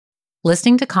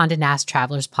Listening to Condé Nast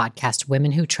Traveler's podcast,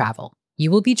 Women Who Travel, you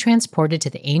will be transported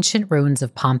to the ancient ruins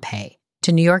of Pompeii,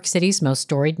 to New York City's most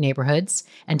storied neighborhoods,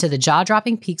 and to the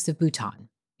jaw-dropping peaks of Bhutan.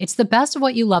 It's the best of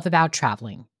what you love about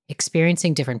traveling,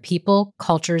 experiencing different people,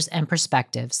 cultures, and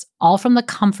perspectives, all from the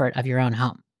comfort of your own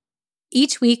home.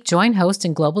 Each week, join host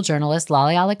and global journalist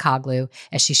Lale Alikoglu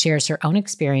as she shares her own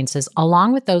experiences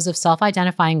along with those of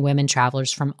self-identifying women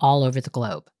travelers from all over the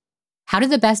globe. How do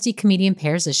the bestie comedian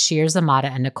pairs of Sheer Zamata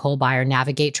and Nicole Byer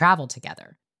navigate travel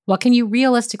together? What can you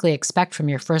realistically expect from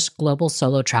your first global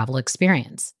solo travel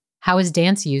experience? How is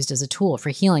dance used as a tool for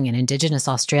healing in Indigenous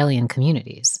Australian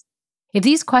communities? If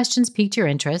these questions piqued your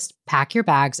interest, pack your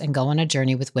bags and go on a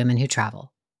journey with Women Who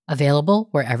Travel. Available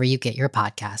wherever you get your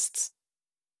podcasts.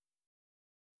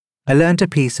 I learned a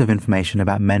piece of information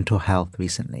about mental health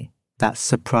recently that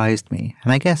surprised me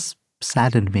and I guess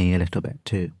saddened me a little bit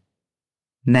too.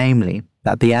 Namely,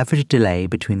 that the average delay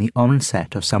between the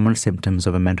onset of someone's symptoms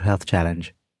of a mental health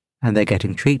challenge and they're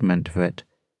getting treatment for it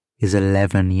is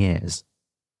 11 years.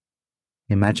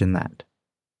 Imagine that.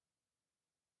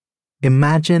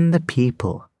 Imagine the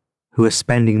people who are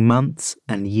spending months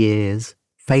and years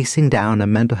facing down a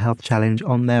mental health challenge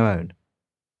on their own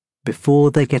before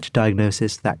they get a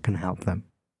diagnosis that can help them.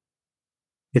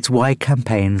 It's why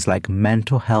campaigns like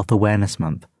Mental Health Awareness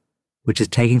Month, which is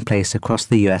taking place across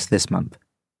the US this month,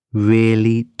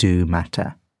 really do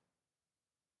matter.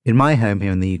 In my home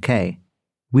here in the UK,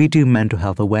 we do Mental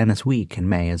Health Awareness Week in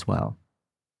May as well.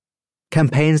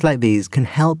 Campaigns like these can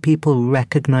help people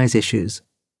recognize issues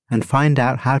and find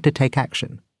out how to take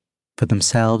action for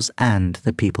themselves and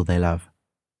the people they love.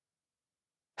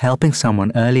 Helping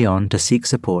someone early on to seek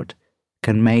support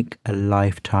can make a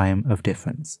lifetime of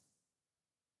difference.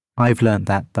 I've learnt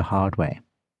that the hard way.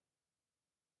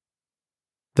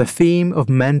 The theme of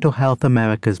Mental Health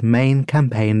America's main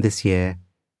campaign this year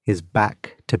is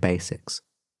Back to Basics,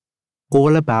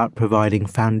 all about providing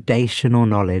foundational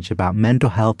knowledge about mental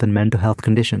health and mental health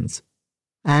conditions,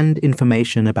 and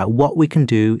information about what we can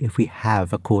do if we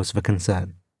have a cause for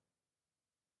concern.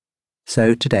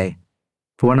 So today,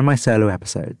 for one of my solo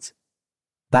episodes,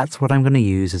 that's what I'm going to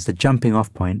use as the jumping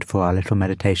off point for our little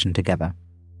meditation together.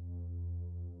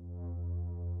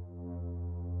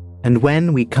 And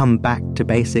when we come back to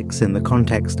basics in the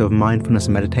context of mindfulness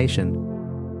and meditation,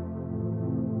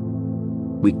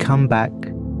 we come back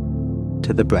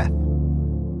to the breath.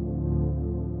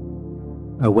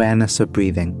 Awareness of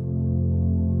breathing.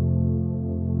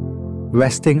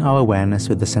 Resting our awareness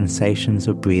with the sensations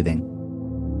of breathing,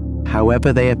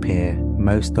 however they appear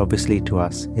most obviously to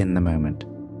us in the moment.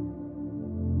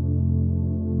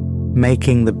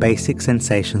 Making the basic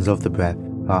sensations of the breath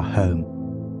our home.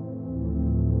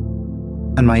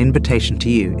 And my invitation to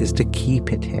you is to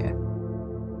keep it here,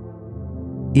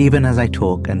 even as I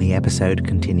talk and the episode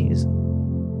continues,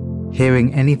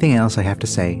 hearing anything else I have to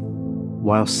say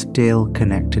while still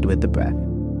connected with the breath.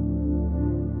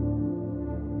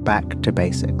 Back to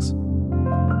basics.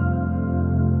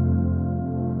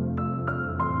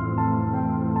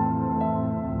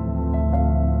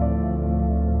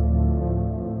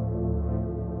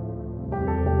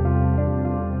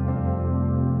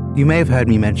 You may have heard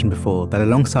me mention before that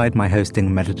alongside my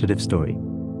hosting Meditative Story,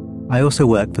 I also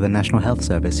work for the National Health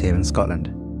Service here in Scotland.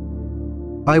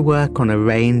 I work on a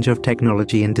range of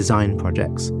technology and design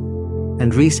projects,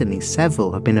 and recently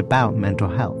several have been about mental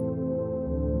health,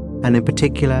 and in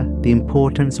particular the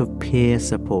importance of peer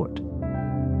support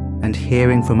and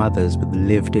hearing from others with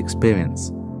lived experience.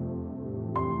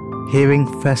 Hearing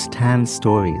first-hand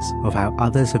stories of how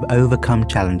others have overcome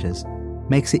challenges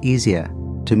makes it easier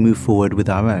to move forward with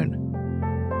our own.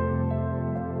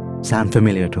 Sound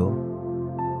familiar at all?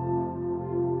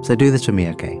 So do this for me,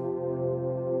 okay?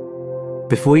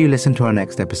 Before you listen to our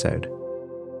next episode,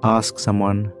 ask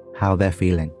someone how they're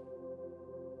feeling.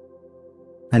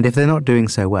 And if they're not doing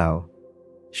so well,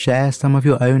 share some of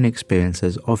your own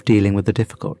experiences of dealing with the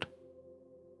difficult.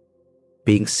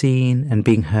 Being seen and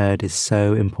being heard is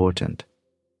so important,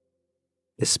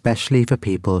 especially for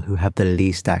people who have the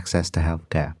least access to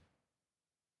healthcare.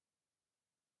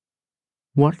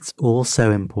 What's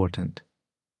also important?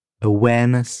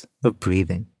 Awareness of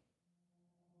breathing.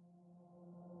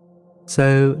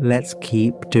 So let's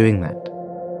keep doing that.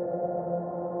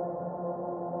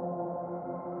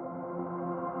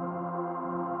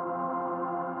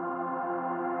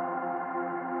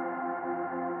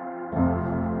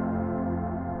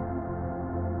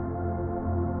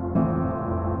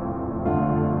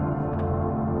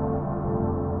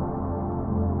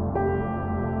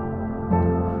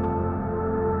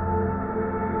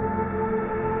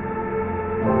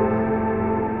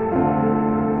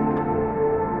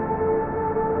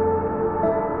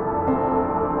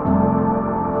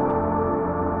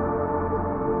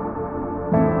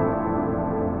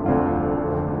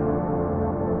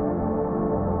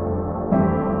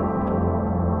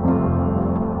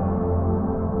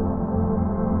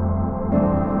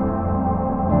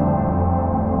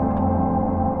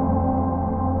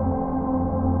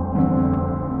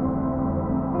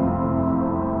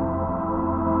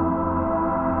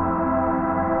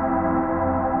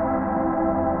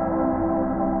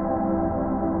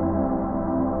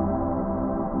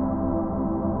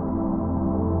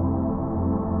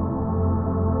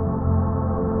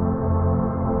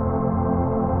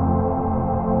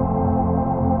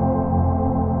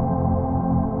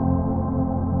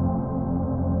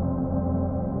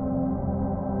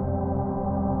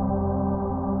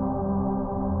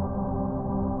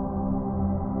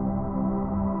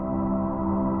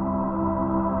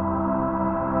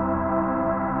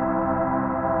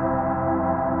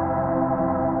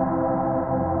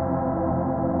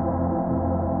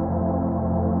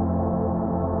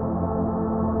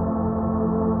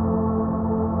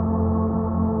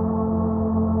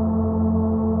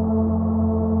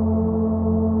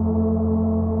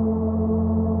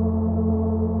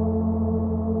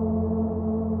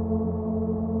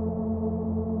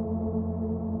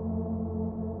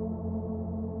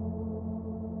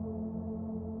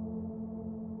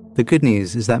 The good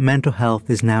news is that mental health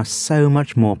is now so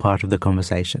much more part of the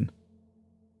conversation.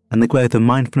 And the growth of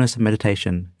mindfulness and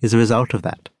meditation is a result of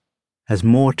that, as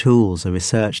more tools are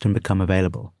researched and become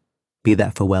available, be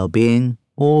that for well-being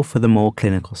or for the more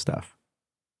clinical stuff.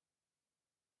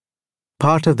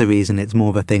 Part of the reason it's more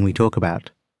of a thing we talk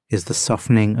about is the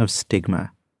softening of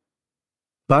stigma.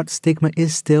 But stigma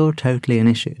is still totally an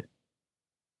issue.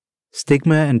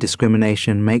 Stigma and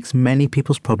discrimination makes many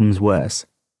people's problems worse,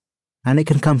 and it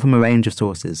can come from a range of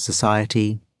sources: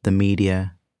 society, the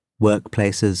media,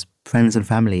 workplaces, friends and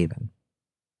family even.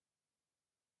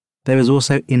 There is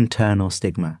also internal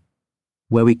stigma,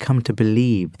 where we come to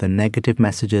believe the negative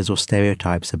messages or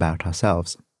stereotypes about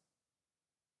ourselves.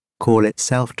 Call it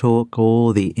self-talk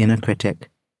or the inner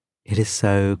critic, it is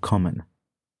so common,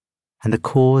 and a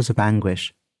cause of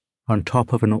anguish on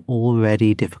top of an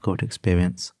already difficult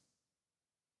experience.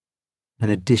 An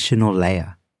additional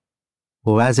layer,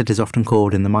 or as it is often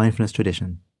called in the mindfulness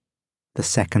tradition, the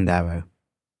second arrow.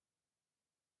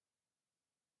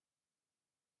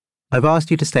 I've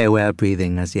asked you to stay aware of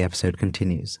breathing as the episode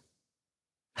continues.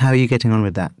 How are you getting on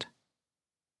with that?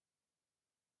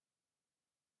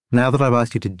 Now that I've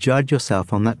asked you to judge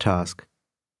yourself on that task,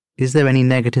 is there any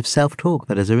negative self-talk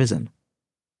that has arisen?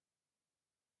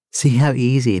 See how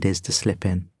easy it is to slip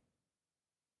in.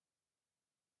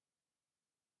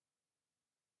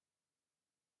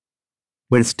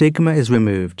 When stigma is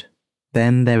removed,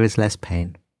 then there is less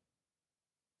pain.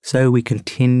 So we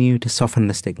continue to soften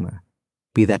the stigma,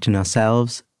 be that in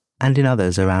ourselves and in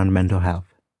others around mental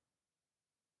health.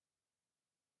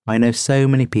 I know so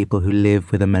many people who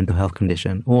live with a mental health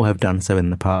condition or have done so in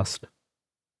the past.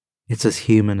 It's as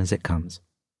human as it comes.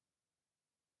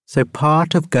 So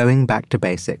part of going back to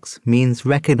basics means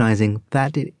recognizing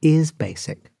that it is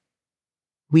basic.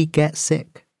 We get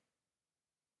sick.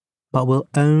 But we'll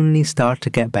only start to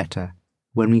get better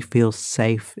when we feel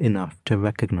safe enough to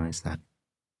recognize that.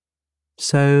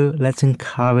 So let's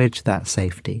encourage that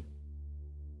safety.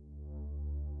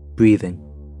 Breathing.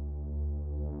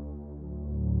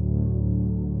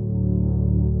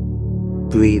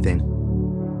 Breathing.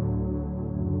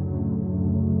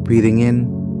 Breathing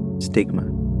in, stigma.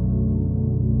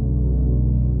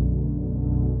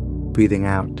 Breathing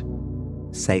out,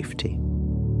 safety.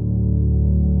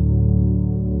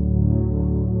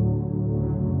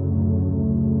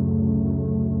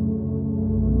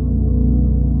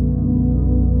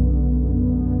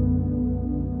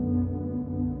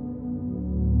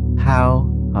 How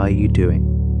are you doing?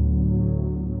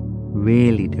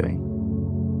 Really doing?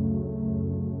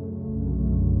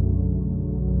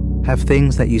 Have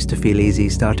things that used to feel easy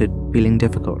started feeling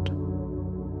difficult?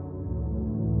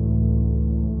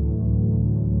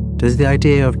 Does the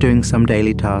idea of doing some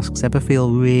daily tasks ever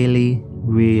feel really,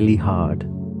 really hard?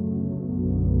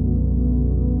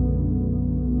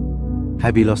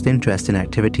 Have you lost interest in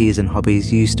activities and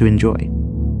hobbies you used to enjoy?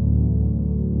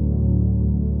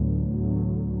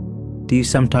 Do you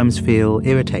sometimes feel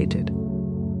irritated,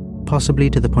 possibly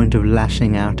to the point of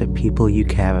lashing out at people you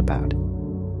care about?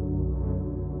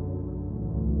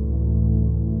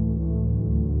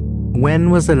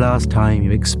 When was the last time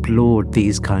you explored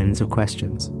these kinds of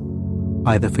questions,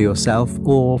 either for yourself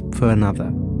or for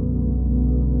another?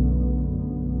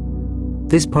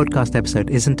 This podcast episode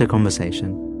isn't a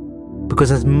conversation,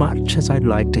 because as much as I'd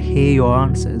like to hear your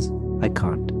answers, I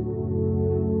can't.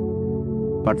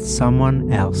 But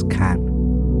someone else can.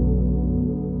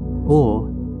 Or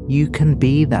you can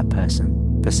be that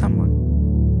person for someone.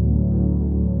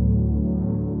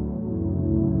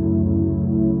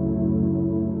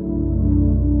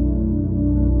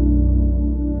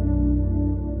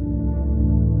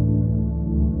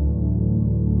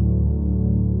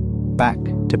 Back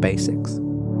to basics.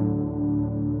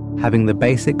 Having the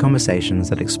basic conversations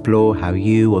that explore how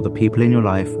you or the people in your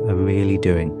life are really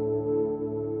doing.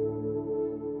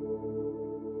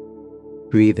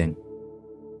 Breathing.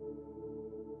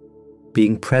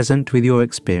 Being present with your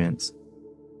experience.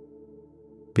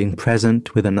 Being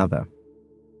present with another.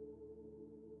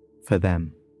 For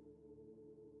them.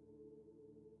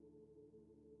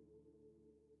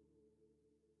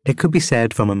 It could be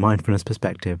said from a mindfulness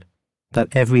perspective that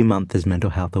every month is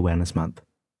Mental Health Awareness Month.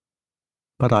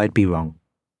 But I'd be wrong.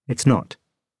 It's not.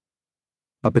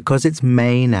 But because it's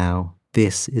May now,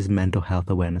 this is Mental Health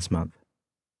Awareness Month.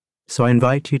 So I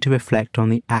invite you to reflect on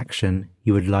the action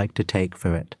you would like to take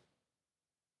for it.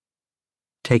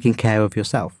 Taking care of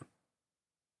yourself.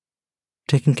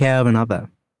 Taking care of another.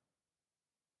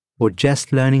 Or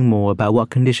just learning more about what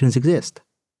conditions exist,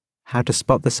 how to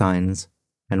spot the signs,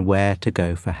 and where to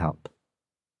go for help.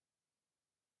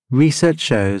 Research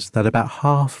shows that about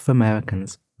half of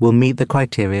Americans will meet the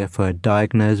criteria for a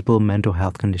diagnosable mental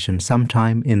health condition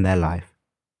sometime in their life,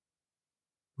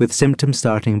 with symptoms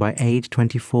starting by age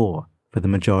 24 for the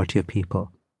majority of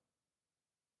people.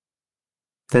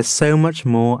 There's so much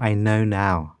more I know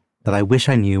now that I wish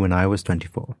I knew when I was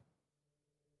 24.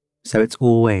 So it's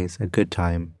always a good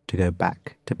time to go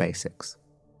back to basics.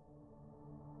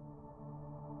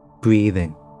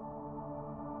 Breathing.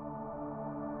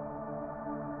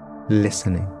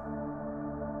 Listening.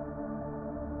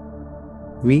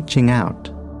 Reaching out.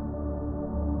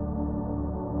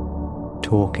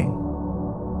 Talking.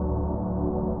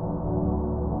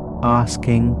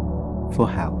 Asking for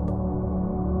help.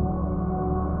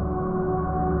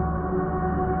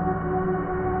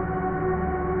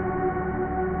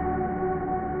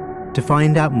 To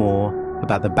find out more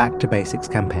about the Back to Basics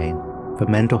campaign for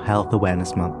Mental Health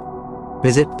Awareness Month,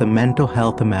 visit the Mental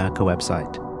Health America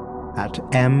website at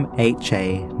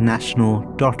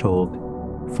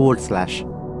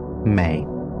mhanational.org/May.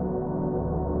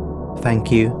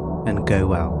 Thank you and go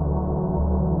well.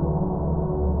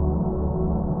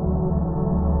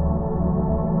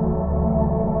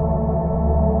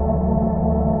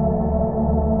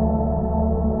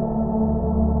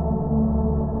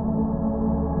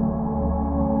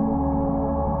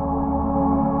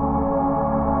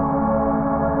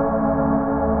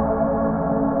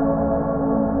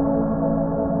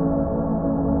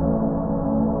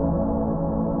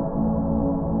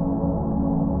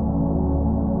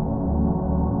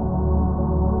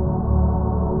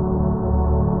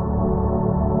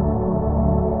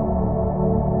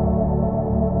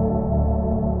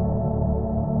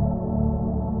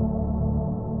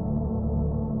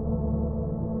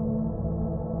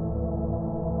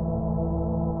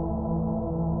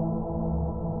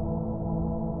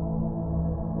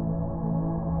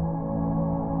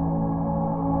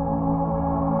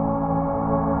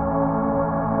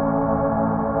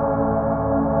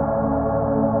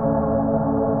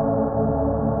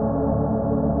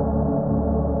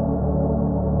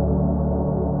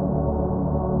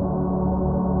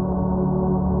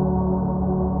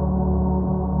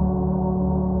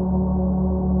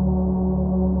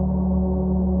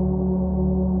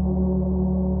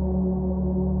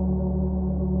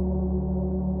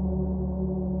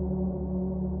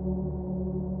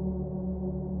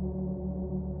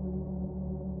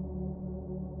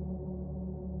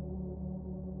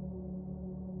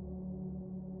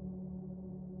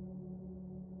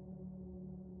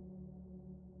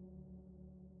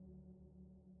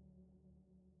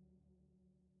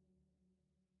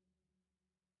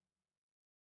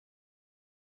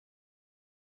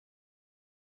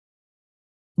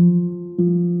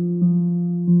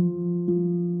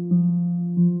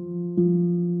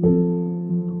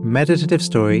 Meditative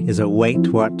Story is a Wait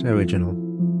What original.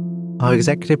 Our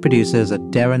executive producers are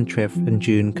Darren Triff and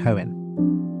June Cohen.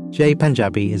 Jay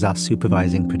Panjabi is our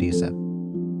supervising producer.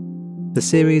 The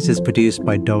series is produced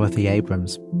by Dorothy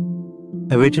Abrams.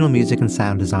 Original music and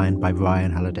sound design by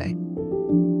Ryan Halliday.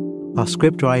 Our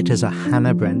script writers are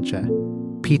Hannah Brencher,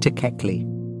 Peter Keckley,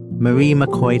 Marie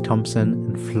McCoy Thompson,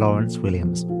 and Florence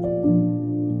Williams.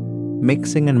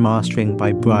 Mixing and mastering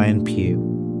by Brian Pugh.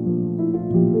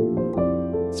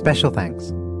 Special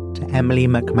thanks to Emily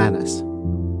McManus,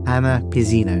 Anna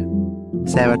Pizzino,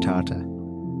 Sarah Tartar,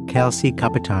 Kelsey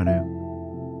Capitano,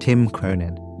 Tim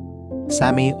Cronin,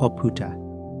 Sami Oputa,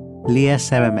 Leah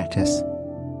Serametis,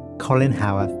 Colin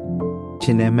Howarth,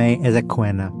 Chineme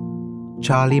Ezekwena,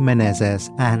 Charlie Menezes,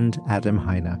 and Adam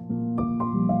Heiner.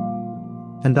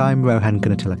 And I'm Rohan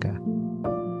Gunatilaka,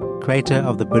 creator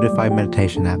of the Buddhify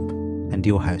Meditation app and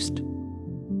your host.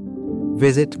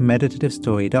 Visit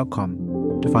meditativestory.com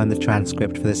to find the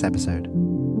transcript for this episode.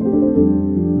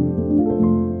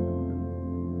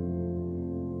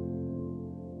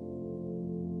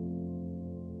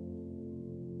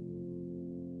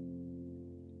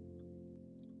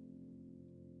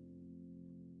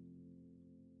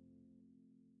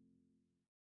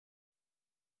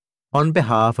 On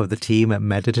behalf of the team at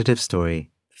Meditative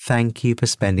Story, thank you for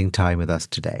spending time with us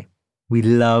today. We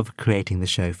love creating the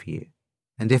show for you.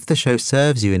 And if the show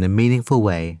serves you in a meaningful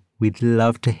way, we'd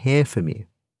love to hear from you.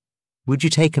 Would you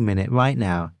take a minute right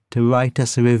now to write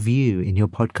us a review in your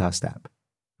podcast app?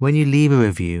 When you leave a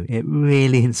review, it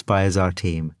really inspires our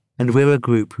team, and we're a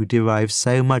group who derive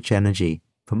so much energy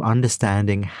from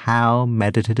understanding how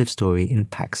Meditative Story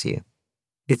impacts you.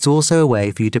 It's also a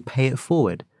way for you to pay it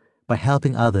forward by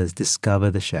helping others discover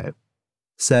the show.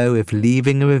 So if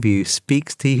leaving a review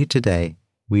speaks to you today,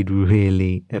 we'd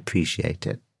really appreciate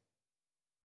it.